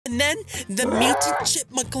then the mutant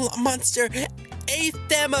chipmunk monster ate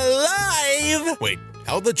them alive! Wait,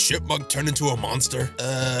 how'd the chipmunk turn into a monster?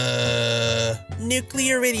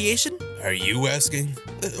 Nuclear radiation? Are you asking?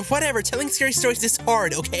 Whatever, telling scary stories is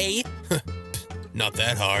hard, okay? Not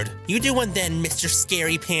that hard. You do one then, Mr.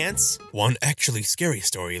 Scary Pants. One actually scary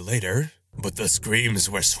story later. But the screams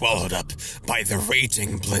were swallowed up by the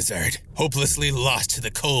raging blizzard, hopelessly lost to the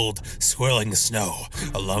cold, swirling snow,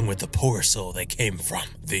 along with the poor soul they came from.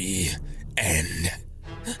 The end.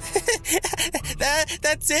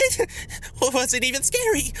 That's it? Well, wasn't even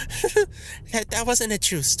scary. That wasn't a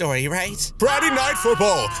true story, right? Friday Night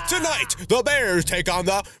Football. Tonight, the Bears take on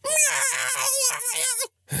the...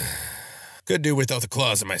 Could do without the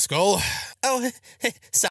claws in my skull. Oh, sorry.